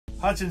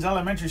Hutchins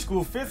Elementary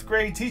School 5th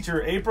grade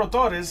teacher April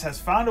Torres has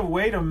found a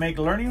way to make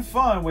learning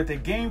fun with a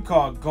game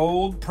called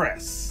Gold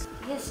Press.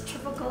 Yes,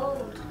 triple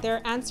gold.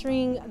 They're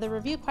answering the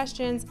review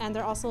questions, and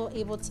they're also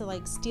able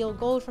to steal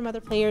gold from other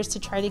players to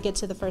try to get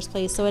to the first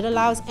place. So it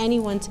allows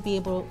anyone to be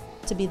able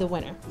to be the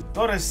winner.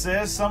 Torres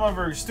says some of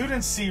her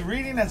students see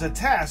reading as a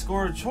task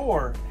or a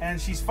chore, and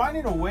she's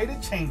finding a way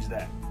to change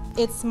that.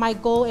 It's my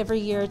goal every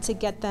year to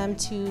get them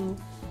to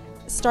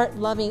start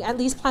loving, at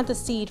least plant the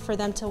seed for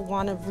them to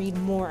want to read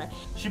more.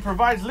 She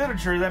provides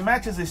literature that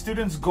matches a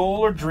student's goal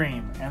or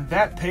dream, and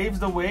that paves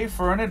the way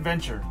for an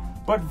adventure.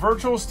 But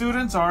virtual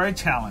students are a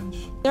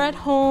challenge. They're at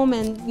home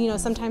and,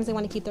 sometimes they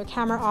want to keep their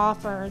camera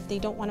off or they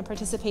don't want to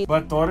participate.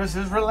 But Torres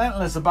is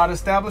relentless about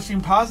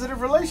establishing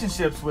positive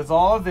relationships with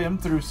all of them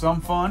through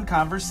some fun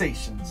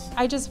conversations.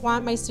 I just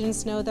want my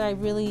students to know that I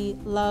really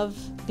love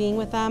being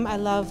with them. I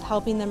love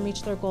helping them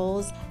reach their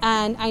goals.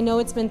 And I know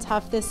it's been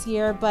tough this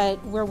year,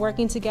 but we're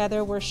working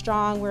together, we're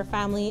strong, we're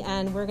family,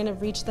 and we're going to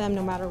reach them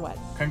no matter what.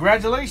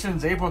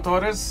 Congratulations, April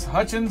Torres,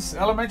 Hutchins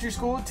Elementary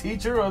School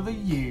Teacher of the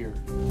Year.